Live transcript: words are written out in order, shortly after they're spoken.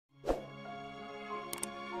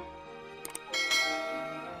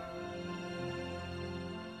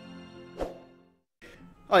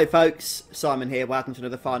Hi folks, Simon here, welcome to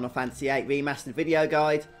another Final Fantasy VIII Remastered video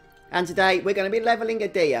guide. And today we're going to be levelling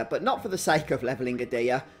Edea, but not for the sake of levelling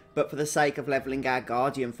Edea, but for the sake of levelling our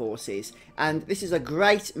Guardian forces. And this is a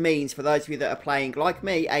great means for those of you that are playing, like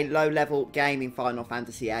me, a low level game in Final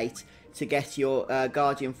Fantasy VIII to get your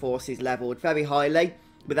Guardian forces levelled very highly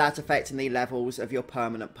without affecting the levels of your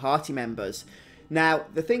permanent party members. Now,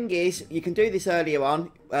 the thing is, you can do this earlier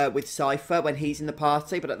on with Cypher when he's in the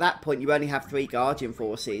party, but at that point you only have 3 Guardian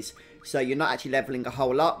forces, so you're not actually levelling a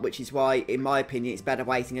whole lot, which is why, in my opinion, it's better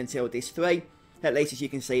waiting until Disc 3. At least, as you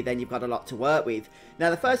can see, then you've got a lot to work with. Now,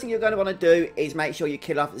 the first thing you're going to want to do is make sure you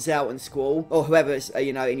kill off Zell and Squall, or whoever's,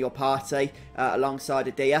 in your party, alongside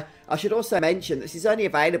Edea. I should also mention this is only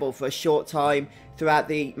available for a short time throughout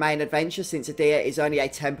the main adventure, since Edea is only a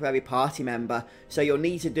temporary party member. So you'll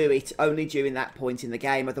need to do it only during that point in the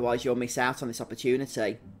game, otherwise you'll miss out on this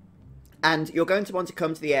opportunity. And you're going to want to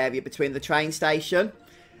come to the area between the train station,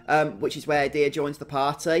 which is where Edea joins the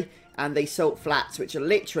party, and the Salt Flats, which are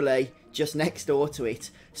literally just next door to it.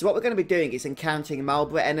 So what we're going to be doing is encountering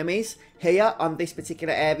Marlborough enemies here on this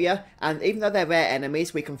particular area, and even though they're rare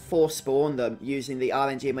enemies, we can force spawn them using the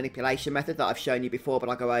RNG manipulation method that I've shown you before, but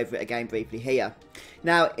I'll go over it again briefly here.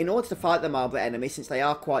 Now, in order to fight the Marlborough enemies, since they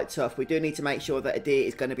are quite tough, we do need to make sure that Edea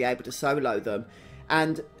is going to be able to solo them.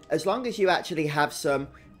 And as long as you actually have some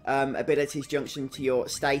abilities junctioned to your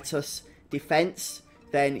status defense,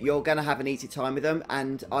 then you're going to have an easy time with them.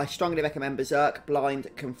 And I strongly recommend Berserk, Blind,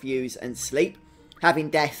 Confuse and Sleep. Having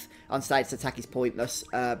Death on status attack is pointless,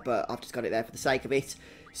 but I've just got it there for the sake of it.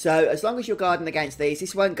 So as long as you're guarding against these,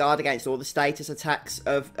 this won't guard against all the status attacks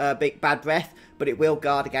of Big Bad Breath, but it will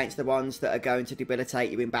guard against the ones that are going to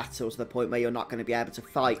debilitate you in battle to the point where you're not going to be able to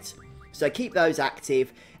fight. So keep those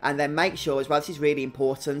active, and then make sure as well, this is really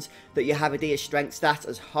important, that you have Edea's strength stat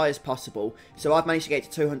as high as possible. So I've managed to get to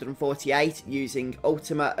 248 using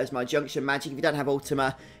Ultima as my junction magic. If you don't have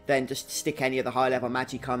Ultima, then just stick any of the high level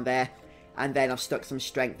magic on there. And then I've stuck some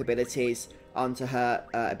strength abilities onto her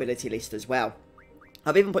ability list as well.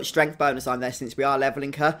 I've even put strength bonus on there since we are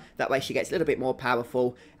levelling her. That way she gets a little bit more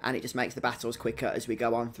powerful, and it just makes the battles quicker as we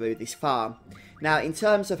go on through this farm. Now, in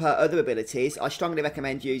terms of her other abilities, I strongly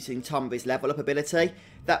recommend using Tomby's level up ability.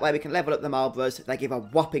 That way we can level up the Marlboroughs. They give a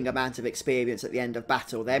whopping amount of experience at the end of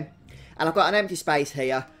battle then. And I've got an empty space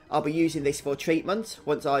here. I'll be using this for treatment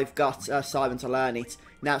once I've got Siren to learn it.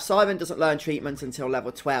 Now, Siren doesn't learn treatment until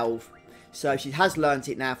level 12. So she has learnt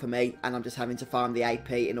it now for me, and I'm just having to farm the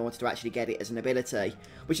AP in order to actually get it as an ability.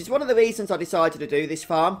 Which is one of the reasons I decided to do this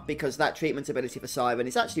farm, because that treatment ability for Siren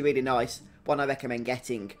is actually really nice, one I recommend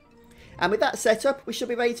getting. And with that setup, we should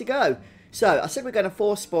be ready to go. So, I said we're going to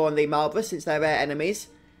force spawn the Marlborough since they're rare enemies,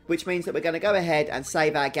 which means that we're going to go ahead and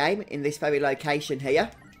save our game in this very location here.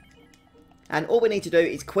 And all we need to do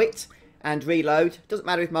is quit and reload. Doesn't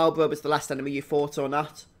matter if Marlborough was the last enemy you fought or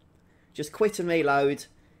not. Just quit and reload.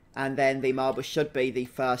 And then the Marlborough should be the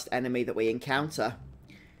first enemy that we encounter.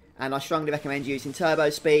 And I strongly recommend using Turbo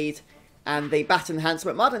Speed and the Bat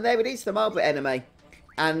Enhancement mod. And there it is, the Marlborough enemy.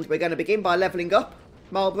 And we're going to begin by levelling up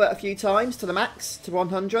Marlborough a few times to the max, to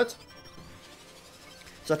 100.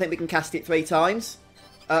 So I think we can cast it 3 times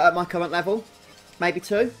at my current level. Maybe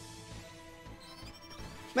 2.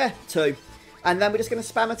 Yeah, 2. And then we're just going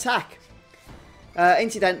to spam attack.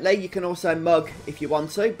 Incidentally, you can also mug if you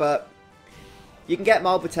want to, but you can get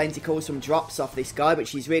Marlborough Tentacles from drops off this guy,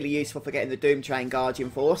 which is really useful for getting the Doom Train Guardian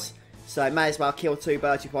Force. So may as well kill 2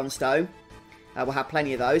 birds with 1 stone. We'll have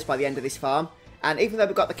plenty of those by the end of this farm. And even though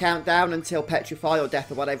we've got the countdown until Petrify or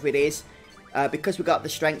Death or whatever it is, because we've got the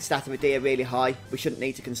strength stat of Edea really high, we shouldn't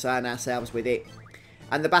need to concern ourselves with it.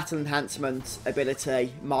 And the Battle Enhancement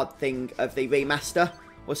ability mod thing of the remaster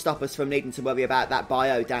will stop us from needing to worry about that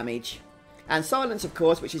bio damage. And Silence, of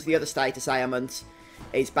course, which is the other status ailment,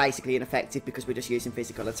 is basically ineffective because we're just using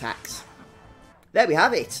physical attacks. There we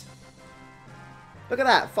have it. Look at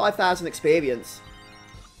that, 5,000 experience.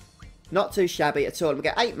 Not too shabby at all. We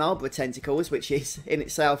get 8 Marlborough Tentacles, which is in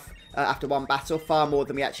itself, after 1 battle, far more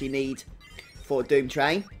than we actually need for Doom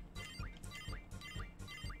Train.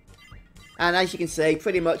 And as you can see,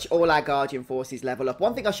 pretty much all our Guardian forces level up.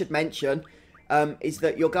 One thing I should mention is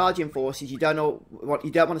that your Guardian forces, you don't want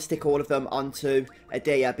to stick all of them onto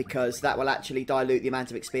Edea, because that will actually dilute the amount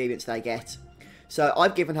of experience they get. So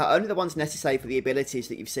I've given her only the ones necessary for the abilities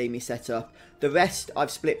that you've seen me set up. The rest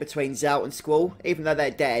I've split between Zell and Squall. Even though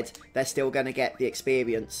they're dead, they're still going to get the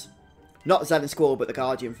experience. Not Zell and Squall, but the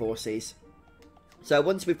Guardian forces. So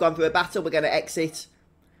once we've gone through a battle, we're going to exit,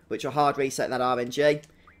 which will hard reset that RNG.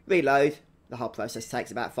 Reload. The whole process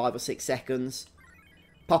takes about 5 or 6 seconds.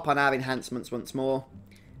 Pop on our enhancements once more.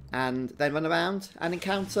 and then run around and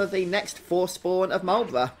encounter the next 4 spawn of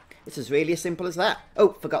Marlborough. It's as really as simple as that. Oh,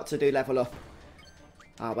 forgot to do level up.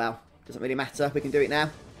 Oh well, doesn't really matter. We can do it now.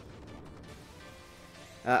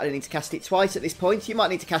 I don't need to cast it twice at this point. You might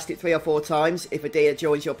need to cast it 3 or 4 times if Edea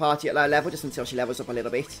joins your party at low level, just until she levels up a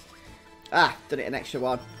little bit. Ah, done it an extra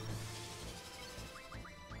one.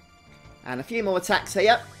 And a few more attacks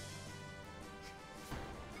here.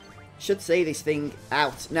 Should see this thing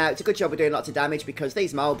out. Now, it's a good job we're doing lots of damage because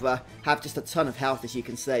these Marlborough have just a ton of health, as you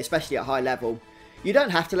can see, especially at high level. You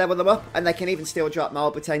don't have to level them up, and they can even still drop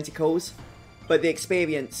Marlborough tentacles. But the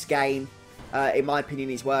experience gain, in my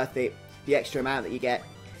opinion, is worth it. The extra amount that you get.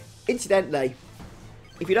 Incidentally,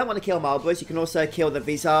 if you don't want to kill Marlboroughs, you can also kill the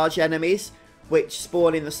VIII enemies, which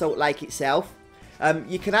spawn in the Salt Lake itself.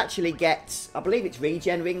 You can actually get, I believe it's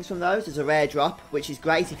regen rings from those as a rare drop, which is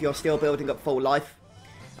great if you're still building up full life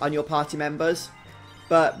on your party members.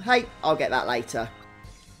 But hey, I'll get that later.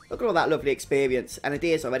 Look at all that lovely experience, and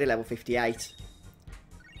Edea's already level 58.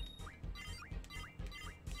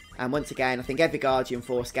 And once again, I think every Guardian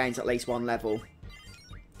Force gains at least 1 level.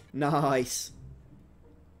 Nice.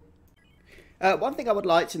 One thing I would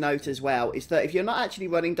like to note as well is that if you're not actually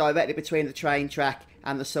running directly between the train track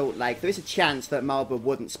and the Salt Lake, there is a chance that Marlborough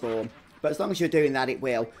wouldn't spawn. But as long as you're doing that, it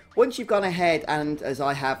will. Once you've gone ahead and, as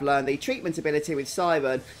I have, learned the treatment ability with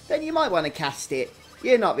Siren, then you might want to cast it.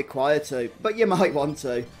 You're not required to, but you might want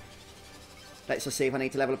to. Let's just see if I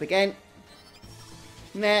need to level up again.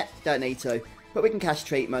 Nah, don't need to. But we can cast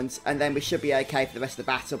treatment, and then we should be okay for the rest of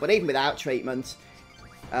the battle. But even without treatment,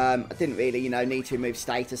 I didn't really, you know, need to remove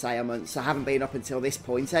status ailments. I haven't been up until this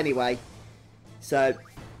point anyway. So,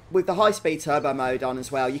 with the high-speed turbo mode on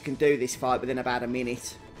as well, you can do this fight within about a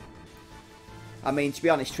minute. I mean, to be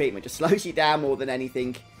honest, treatment just slows you down more than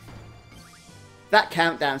anything. That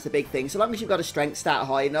countdown's the big thing. So long as you've got a strength stat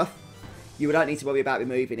high enough, you don't need to worry about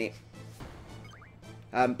removing it.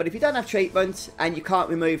 But if you don't have treatment and you can't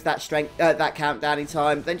remove that that countdown in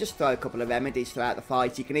time, then just throw a couple of remedies throughout the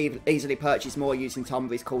fight. You can easily purchase more using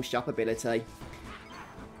Tombury's cool shop ability.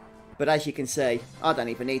 But as you can see, I don't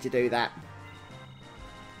even need to do that.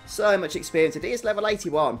 So much experience. It is level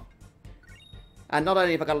 81. And not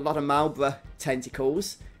only have I got a lot of Marlborough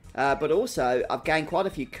tentacles, but also I've gained quite a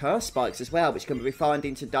few curse spikes as well, which can be refined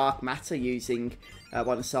into dark matter using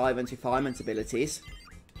one of Siren's refinement abilities.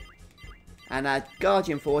 And our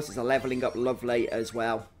Guardian Forces are levelling up lovely as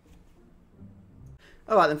well.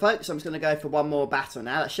 Alright then folks, I'm just going to go for one more battle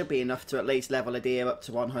now. That should be enough to at least level Edea up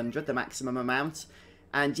to 100, the maximum amount.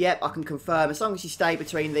 And yep, I can confirm, as long as you stay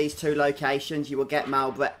between these 2 locations, you will get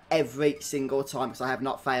Marlborough every single time, because I have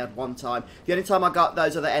not failed one time. The only time I got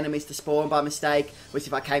those other enemies to spawn by mistake was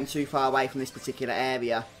if I came too far away from this particular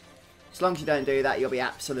area. As long as you don't do that, you'll be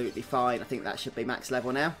absolutely fine. I think that should be max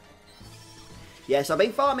level now. Yeah, so I've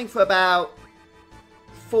been farming for about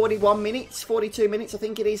 41 minutes, 42 minutes I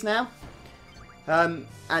think it is now.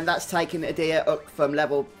 And that's taken Edea up from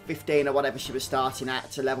level 15 or whatever she was starting at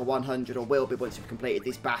to level 100, or will be once we've completed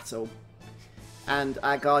this battle. And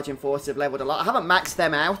our Guardian Force have leveled a lot. I haven't maxed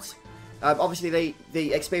them out. Obviously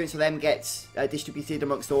the experience of them gets distributed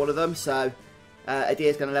amongst all of them, so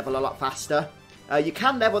Edea's going to level a lot faster. You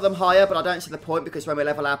can level them higher, but I don't see the point, because when we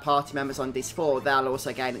level our party members on Disc 4, they'll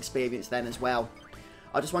also gain experience then as well.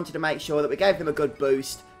 I just wanted to make sure that we gave them a good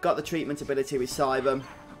boost, got the treatment ability with Siren,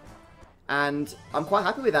 and I'm quite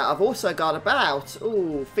happy with that. I've also got about,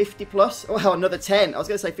 50 plus, well, another 10. I was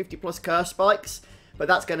going to say 50 plus curse spikes, but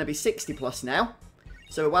that's going to be 60 plus now.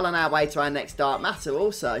 So we're well on our way to our next dark matter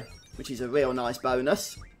also, which is a real nice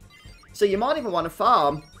bonus. So you might even want to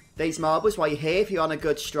farm these marbles while you're here, if you're on a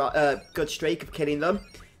good streak of killing them,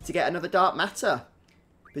 to get another dark matter.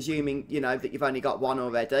 Presuming, you know, that you've only got one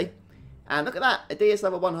already. And look at that, Edea's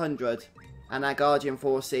level 100. And our Guardian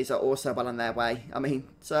Forces are also well on their way. I mean,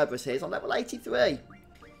 Cerberus here is on level 83.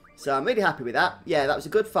 So I'm really happy with that. Yeah, that was a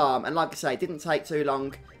good farm. And like I say, it didn't take too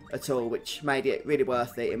long at all, which made it really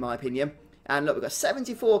worth it, in my opinion. And look, we've got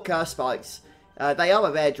 74 curse spikes. They are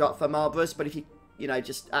a rare drop for Marlboroughs, but if you know,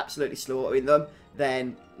 just absolutely slaughtering them,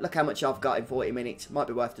 then look how much I've got in 40 minutes. Might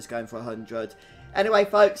be worth just going for 100. Anyway,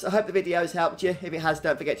 folks, I hope the video has helped you. If it has,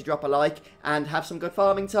 don't forget to drop a like and have some good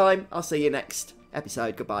farming time. I'll see you next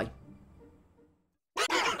episode. Goodbye.